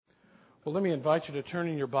Well, let me invite you to turn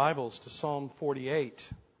in your Bibles to Psalm 48.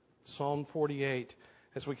 Psalm 48,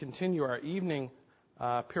 as we continue our evening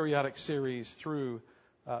periodic series through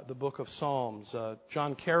the book of Psalms.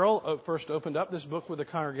 John Carroll first opened up this book with the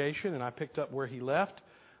congregation, and I picked up where he left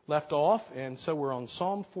off, and so we're on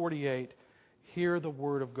Psalm 48. Hear the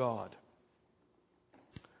word of God.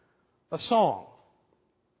 A psalm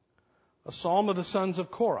of the sons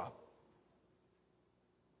of Korah.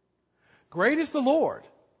 Great is the Lord,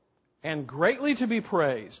 and greatly to be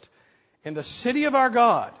praised in the city of our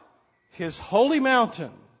God, His holy mountain,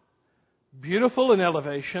 beautiful in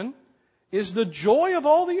elevation, is the joy of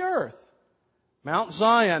all the earth. Mount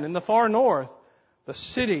Zion in the far north, the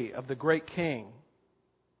city of the great King.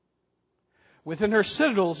 Within her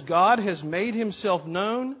citadels, God has made Himself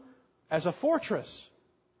known as a fortress.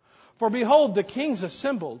 For behold, the kings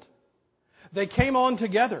assembled. They came on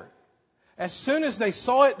together. As soon as they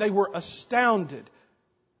saw it, they were astounded.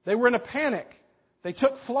 They were in a panic. They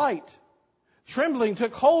took flight. Trembling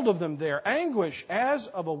took hold of them there, anguish as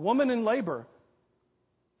of a woman in labor.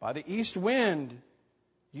 By the east wind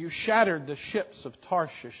you shattered the ships of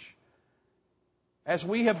Tarshish. As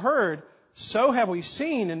we have heard, so have we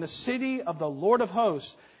seen in the city of the Lord of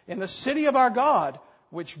hosts, in the city of our God,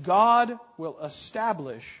 which God will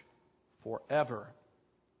establish forever.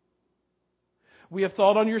 We have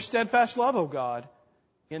thought on your steadfast love, O God,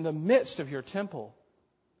 in the midst of your temple.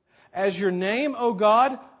 As your name, O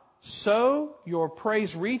God, so your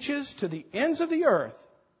praise reaches to the ends of the earth.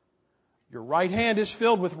 Your right hand is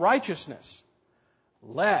filled with righteousness.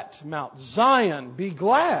 Let Mount Zion be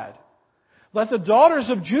glad. Let the daughters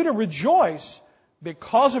of Judah rejoice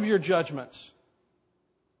because of your judgments.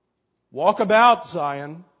 Walk about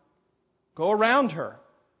Zion. Go around her.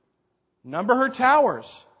 Number her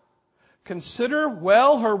towers. Consider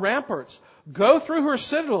well her ramparts. Go through her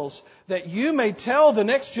citadels, that you may tell the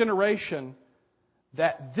next generation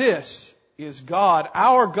that this is God,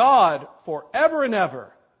 our God, forever and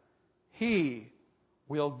ever. He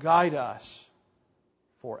will guide us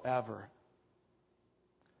forever.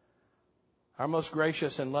 Our most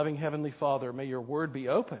gracious and loving Heavenly Father, may your word be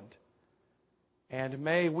opened, and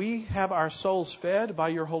may we have our souls fed by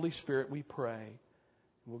your Holy Spirit, we pray.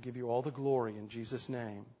 We'll give you all the glory in Jesus'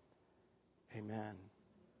 name. Amen.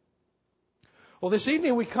 Well, this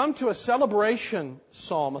evening we come to a celebration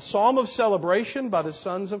psalm, a psalm of celebration by the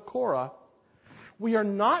sons of Korah. We are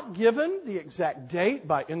not given the exact date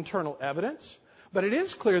by internal evidence, but it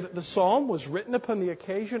is clear that the psalm was written upon the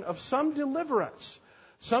occasion of some deliverance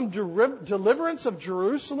of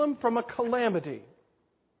Jerusalem from a calamity.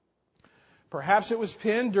 Perhaps it was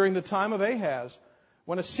penned during the time of Ahaz,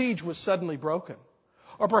 when a siege was suddenly broken.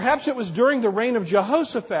 Or perhaps it was during the reign of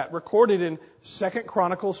Jehoshaphat, recorded in 2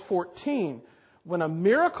 Chronicles 14, when a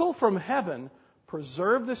miracle from heaven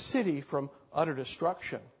preserved the city from utter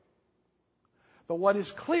destruction. But what is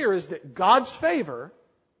clear is that God's favor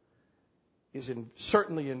is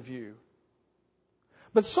certainly in view.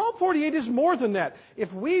 But Psalm 48 is more than that.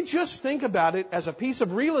 If we just think about it as a piece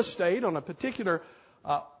of real estate on a particular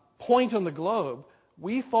point on the globe,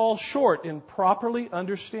 we fall short in properly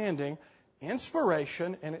understanding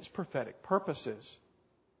inspiration and its prophetic purposes.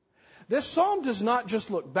 This psalm does not just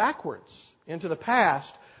look backwards into the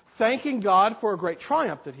past, thanking God for a great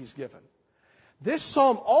triumph that He's given. This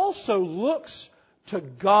psalm also looks to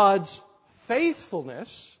God's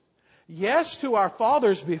faithfulness, yes, to our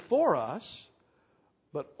fathers before us,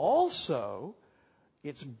 but also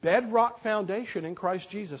its bedrock foundation in Christ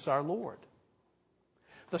Jesus our Lord.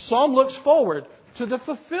 The psalm looks forward to the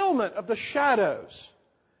fulfillment of the shadows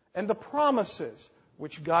and the promises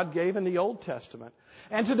which God gave in the Old Testament,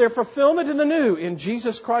 and to their fulfillment in the New, in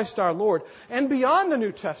Jesus Christ our Lord, and beyond the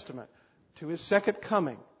New Testament, to His second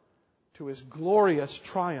coming, to His glorious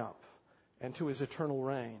triumph, and to His eternal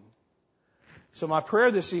reign. So my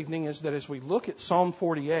prayer this evening is that as we look at Psalm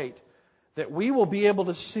 48, that we will be able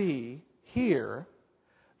to see here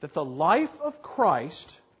that the life of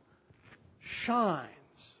Christ shines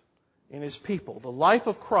in His people. The life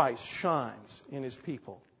of Christ shines in His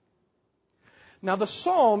people. Now, the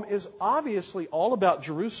psalm is obviously all about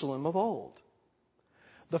Jerusalem of old.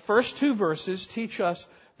 The first two verses teach us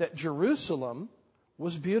that Jerusalem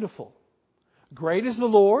was beautiful. Great is the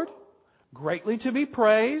Lord, greatly to be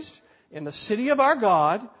praised in the city of our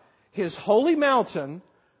God, His holy mountain,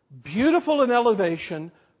 beautiful in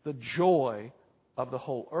elevation, the joy of the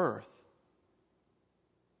whole earth.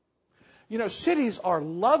 You know, cities are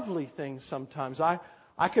lovely things sometimes. I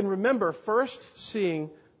can remember first seeing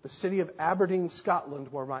the city of Aberdeen, Scotland,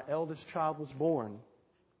 where my eldest child was born.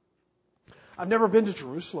 I've never been to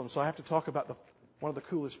Jerusalem, so I have to talk about one of the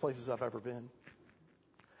coolest places I've ever been.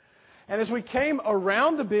 And as we came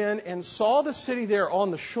around the bend and saw the city there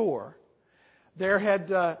on the shore, there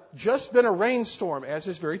had just been a rainstorm, as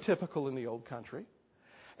is very typical in the old country.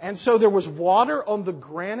 And so there was water on the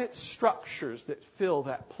granite structures that fill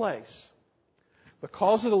that place.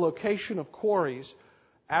 Because of the location of quarries,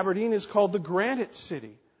 Aberdeen is called the Granite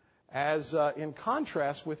City, as in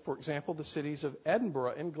contrast with, for example, the cities of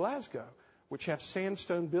Edinburgh and Glasgow, which have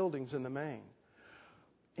sandstone buildings in the main.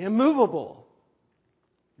 Immovable,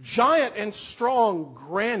 giant and strong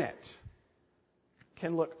granite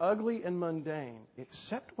can look ugly and mundane,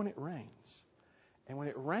 except when it rains. And when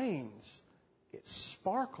it rains, it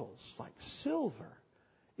sparkles like silver.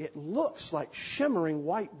 It looks like shimmering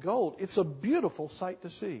white gold. It's a beautiful sight to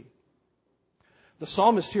see. The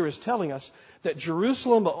psalmist here is telling us that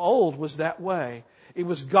Jerusalem of old was that way. It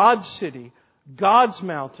was God's city, God's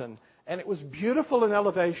mountain, and it was beautiful in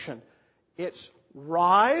elevation. Its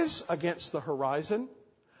rise against the horizon,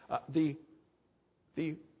 the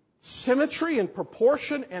symmetry and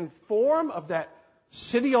proportion and form of that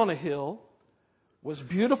city on a hill was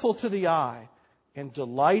beautiful to the eye and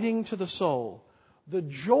delighting to the soul, the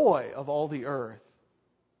joy of all the earth.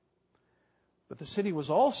 But the city was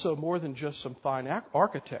also more than just some fine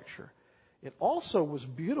architecture. It also was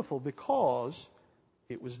beautiful because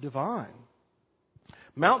it was divine.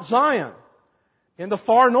 Mount Zion in the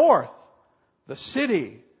far north, the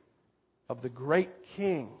city of the great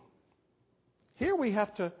king. Here we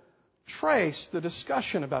have to trace the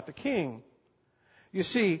discussion about the king. You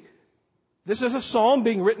see, this is a psalm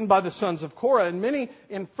being written by the sons of Korah, and many,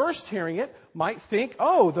 in first hearing it, might think,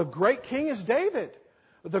 oh, the great king is David.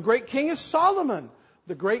 The great king is Solomon.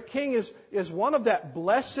 The great king is one of that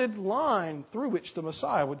blessed line through which the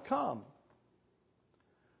Messiah would come.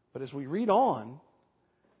 But as we read on,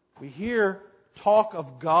 we hear talk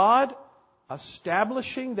of God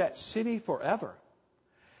establishing that city forever.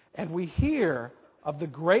 And we hear of the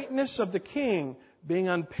greatness of the king being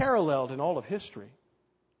unparalleled in all of history.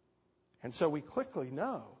 And so we quickly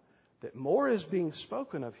know that more is being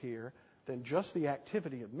spoken of here than just the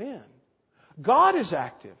activity of men. God is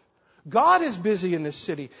active. God is busy in this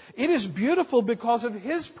city. It is beautiful because of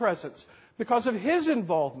His presence, because of His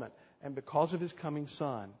involvement, and because of His coming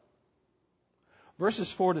Son.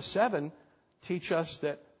 Verses 4 to 7 teach us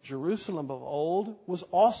that Jerusalem of old was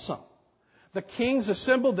awesome. The kings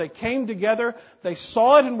assembled, they came together, they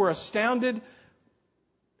saw it and were astounded.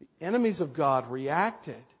 The enemies of God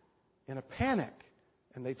reacted in a panic,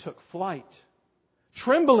 and they took flight,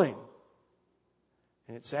 trembling.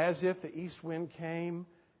 And it's as if the east wind came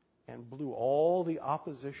and blew all the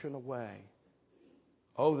opposition away.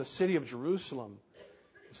 Oh, the city of Jerusalem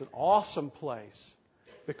is an awesome place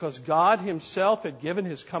because God Himself had given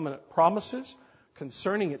His covenant promises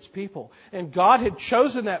concerning its people. And God had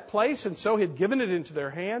chosen that place, and so had given it into their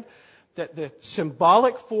hand, that the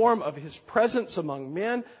symbolic form of His presence among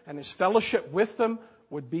men and His fellowship with them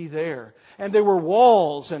would be there. And there were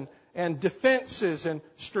walls and defenses and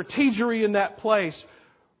strategery in that place,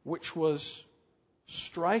 which was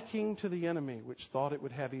striking to the enemy, which thought it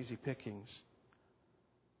would have easy pickings.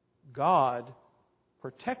 God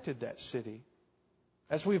protected that city.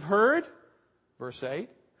 As we've heard, verse 8,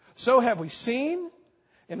 so have we seen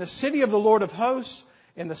in the city of the Lord of hosts,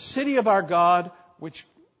 in the city of our God, which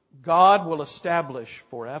God will establish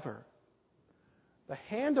forever. The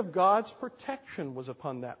hand of God's protection was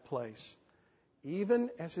upon that place, even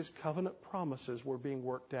as His covenant promises were being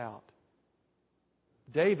worked out.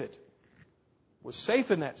 David was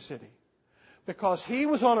safe in that city because he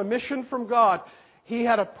was on a mission from God. He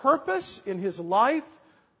had a purpose in his life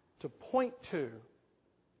to point to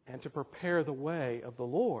and to prepare the way of the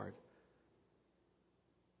Lord.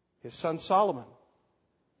 His son Solomon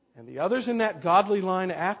and the others in that godly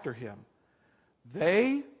line after him,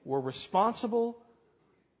 they were responsible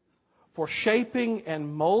for shaping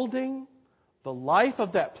and molding the life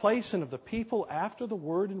of that place and of the people after the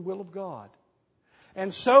word and will of God.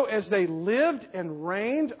 And so as they lived and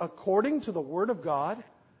reigned according to the word of God,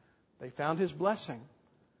 they found His blessing.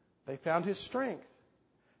 They found His strength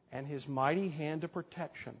and His mighty hand of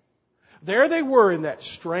protection. There they were in that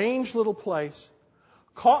strange little place,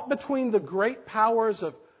 caught between the great powers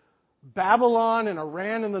of Babylon and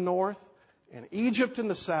Iran in the north and Egypt in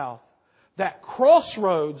the south, that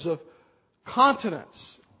crossroads of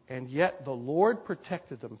continents, and yet the Lord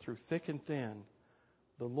protected them through thick and thin.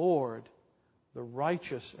 The Lord, the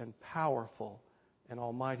righteous and powerful and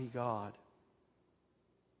almighty God.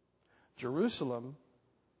 Jerusalem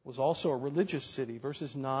was also a religious city.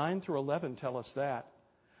 Verses 9 through 11 tell us that.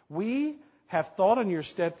 We have thought on your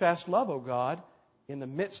steadfast love, O God, in the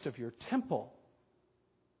midst of your temple.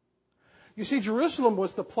 You see, Jerusalem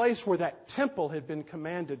was the place where that temple had been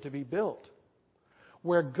commanded to be built,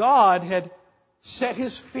 where God had set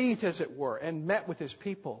His feet, as it were, and met with His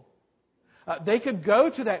people. They could go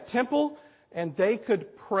to that temple and they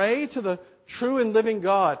could pray to the true and living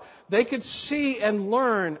God. They could see and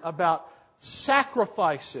learn about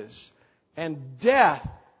sacrifices and death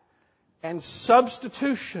and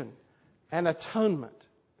substitution and atonement.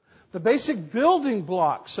 The basic building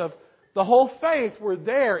blocks of the whole faith were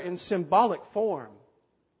there in symbolic form.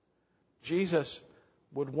 Jesus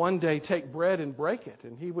would one day take bread and break it,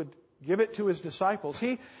 and He would give it to His disciples.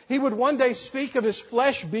 He would one day speak of His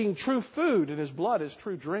flesh being true food and His blood as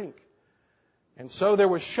true drink. And so there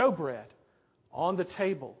was showbread on the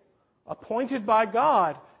table, appointed by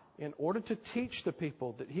God in order to teach the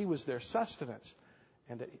people that He was their sustenance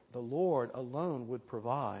and that the Lord alone would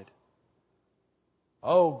provide.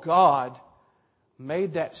 Oh, God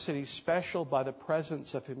made that city special by the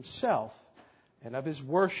presence of Himself and of His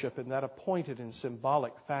worship in that appointed and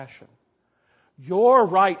symbolic fashion. Your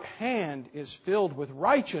right hand is filled with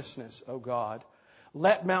righteousness, O God.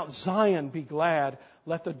 Let Mount Zion be glad.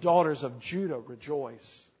 Let the daughters of Judah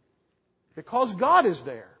rejoice. Because God is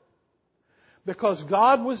there. Because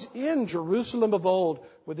God was in Jerusalem of old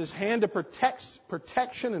with His hand of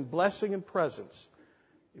protection and blessing and presence.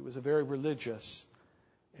 It was a very religious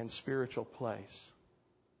and spiritual place.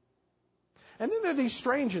 And then there are these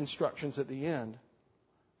strange instructions at the end.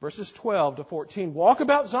 Verses 12 to 14. Walk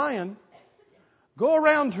about Zion. Go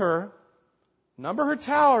around her. Number her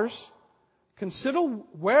towers. Consider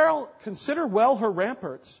well her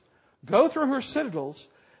ramparts. Go through her citadels,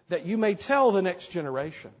 that you may tell the next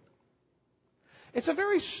generation. It's a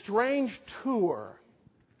very strange tour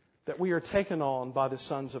that we are taken on by the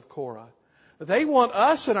sons of Korah. They want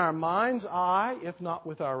us in our mind's eye, if not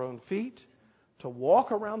with our own feet, to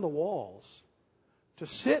walk around the walls, to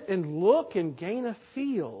sit and look and gain a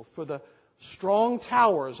feel for the strong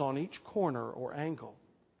towers on each corner or angle.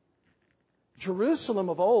 Jerusalem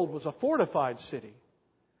of old was a fortified city,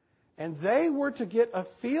 and they were to get a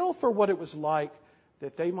feel for what it was like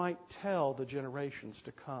that they might tell the generations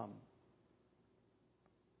to come.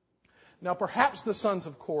 Now, perhaps the sons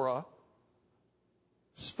of Korah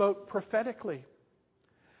spoke prophetically,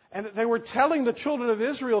 and that they were telling the children of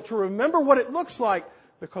Israel to remember what it looks like,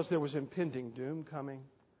 because there was impending doom coming,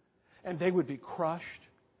 and they would be crushed,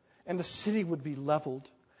 and the city would be leveled,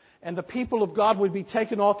 and the people of God would be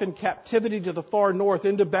taken off in captivity to the far north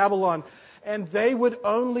into Babylon, and they would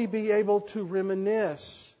only be able to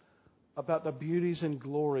reminisce about the beauties and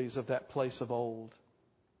glories of that place of old.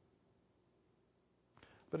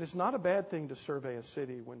 But it's not a bad thing to survey a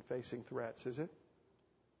city when facing threats, is it?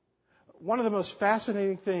 One of the most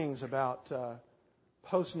fascinating things about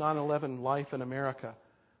post 9/11 life in America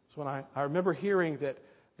is when I remember hearing that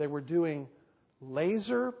they were doing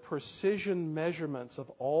laser precision measurements of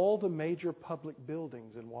all the major public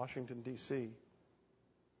buildings in Washington, D.C.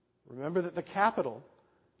 Remember that the Capitol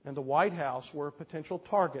and the White House were potential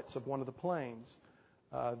targets of one of the planes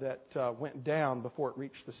that went down before it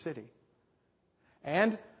reached the city.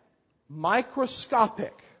 And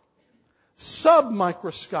microscopic,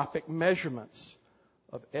 submicroscopic measurements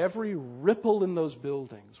of every ripple in those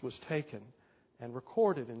buildings was taken and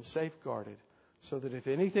recorded and safeguarded, so that if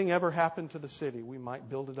anything ever happened to the city, we might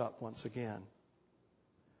build it up once again.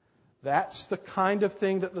 That's the kind of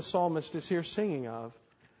thing that the psalmist is here singing of.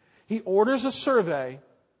 He orders a survey,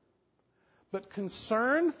 but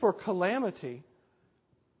concern for calamity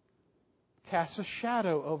casts a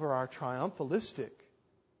shadow over our triumphalistic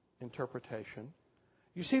interpretation.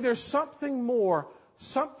 You see, there's something more,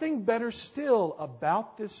 something better still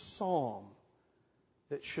about this psalm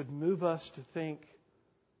that should move us to think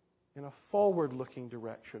in a forward-looking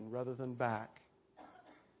direction rather than back.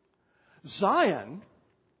 Zion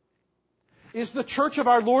is the church of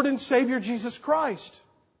our Lord and Savior Jesus Christ.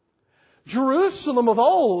 Jerusalem of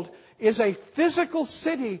old is a physical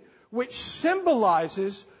city which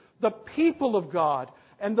symbolizes the people of God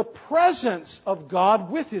and the presence of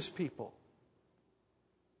God with His people.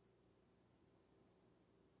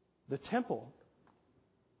 The temple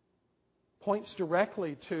points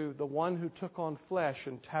directly to the one who took on flesh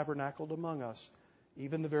and tabernacled among us,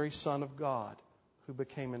 even the very Son of God who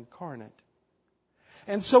became incarnate.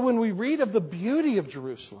 And so when we read of the beauty of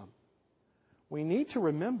Jerusalem, we need to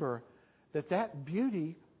remember that that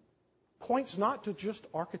beauty points not to just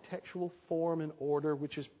architectural form and order,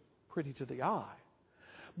 which is pretty to the eye,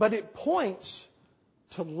 but it points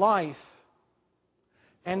to life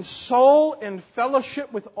and soul and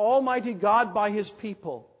fellowship with Almighty God by His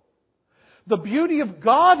people. The beauty of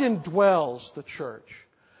God indwells the church.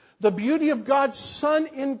 The beauty of God's Son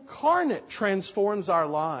incarnate transforms our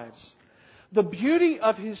lives. The beauty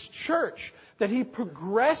of His church that He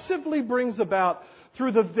progressively brings about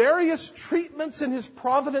through the various treatments in His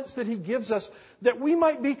providence that He gives us, that we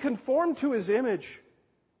might be conformed to His image.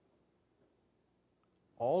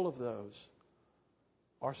 All of those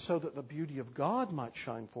are so that the beauty of God might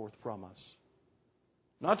shine forth from us.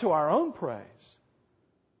 Not to our own praise,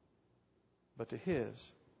 but to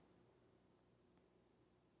His.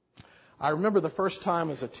 I remember the first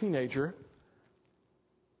time as a teenager,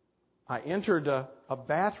 I entered a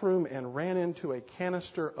bathroom and ran into a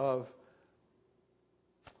canister of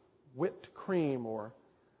whipped cream or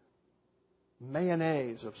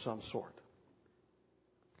mayonnaise of some sort.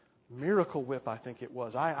 Miracle Whip, I think it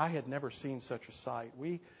was. I had never seen such a sight.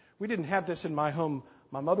 We didn't have this in my home.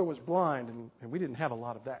 My mother was blind, and we didn't have a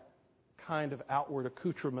lot of that kind of outward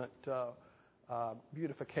accoutrement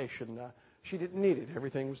beautification. She didn't need it.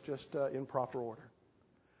 Everything was just in proper order.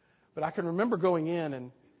 But I can remember going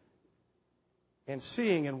in and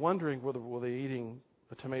seeing and wondering, were they eating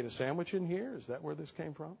a tomato sandwich in here? Is that where this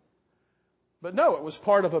came from? But no, it was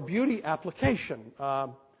part of a beauty application.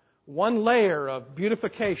 One layer of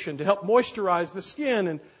beautification to help moisturize the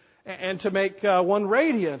skin and to make one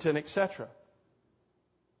radiant and etc.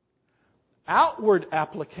 Outward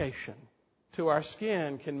application to our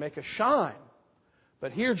skin can make us shine.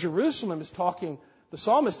 But here the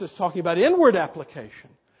psalmist is talking about inward application.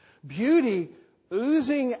 Beauty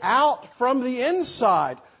oozing out from the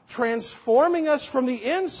inside, transforming us from the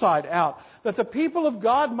inside out, that the people of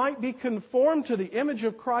God might be conformed to the image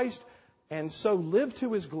of Christ and so live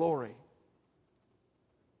to His glory.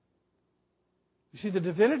 You see, the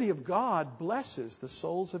divinity of God blesses the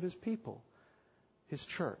souls of His people, His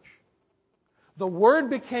church. The Word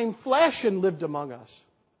became flesh and lived among us.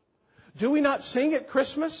 Do we not sing at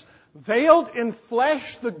Christmas, "Veiled in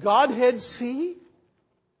flesh the Godhead see"?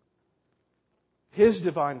 His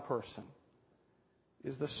divine person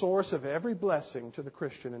is the source of every blessing to the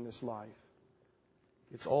Christian in this life.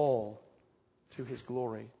 It's all to His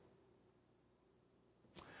glory.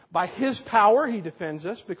 By His power, He defends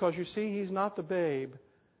us, because you see, He's not the babe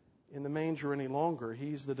in the manger any longer.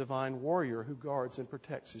 He's the divine warrior who guards and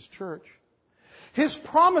protects His church. His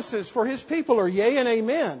promises for His people are yea and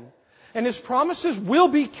amen. And His promises will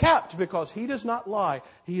be kept because He does not lie.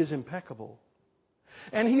 He is impeccable.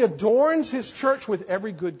 And He adorns His church with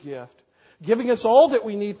every good gift, giving us all that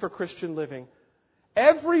we need for Christian living.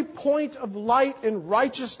 Every point of light and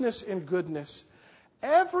righteousness and goodness.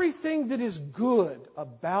 Everything that is good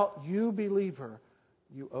about you, believer,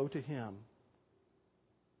 you owe to Him.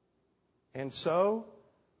 And so,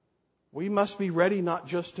 we must be ready not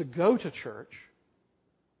just to go to church,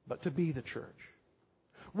 but to be the church.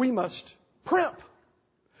 We must primp.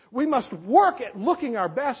 We must work at looking our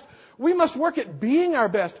best. We must work at being our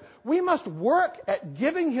best. We must work at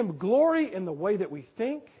giving Him glory in the way that we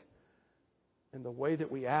think, in the way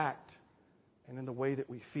that we act, and in the way that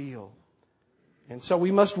we feel. And so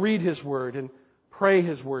we must read His Word and pray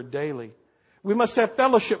His Word daily. We must have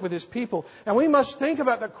fellowship with His people. And we must think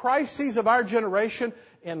about the crises of our generation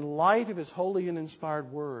in light of His holy and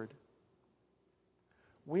inspired Word.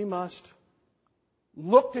 We must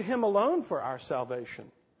look to Him alone for our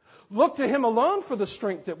salvation. Look to Him alone for the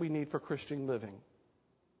strength that we need for Christian living.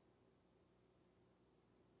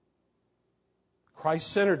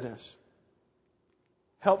 Christ-centeredness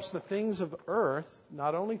helps the things of earth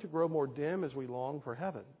not only to grow more dim as we long for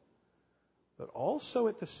heaven, but also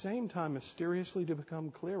at the same time mysteriously to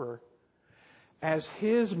become clearer as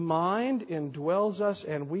His mind indwells us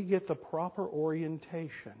and we get the proper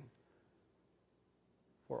orientation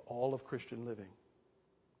for all of Christian living.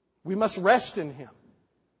 We must rest in Him.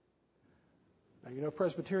 Now, you know,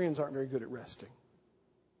 Presbyterians aren't very good at resting.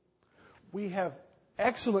 We have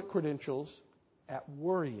excellent credentials at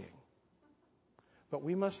worrying. But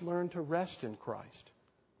we must learn to rest in Christ.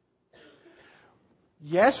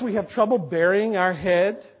 Yes, we have trouble burying our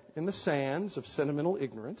head in the sands of sentimental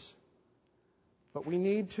ignorance. But we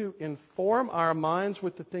need to inform our minds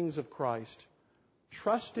with the things of Christ,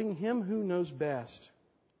 trusting Him who knows best.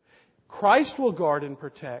 Christ will guard and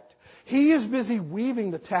protect. He is busy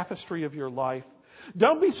weaving the tapestry of your life.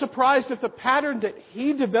 Don't be surprised if the pattern that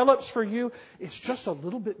He develops for you is just a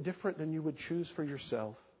little bit different than you would choose for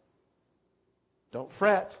yourself. Don't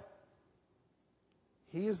fret.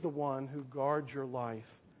 He is the one who guards your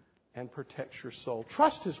life and protects your soul.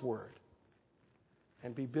 Trust His Word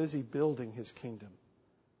and be busy building His kingdom.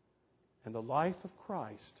 And the life of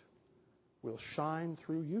Christ will shine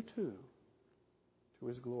through you too to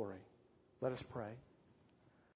His glory. Let us pray.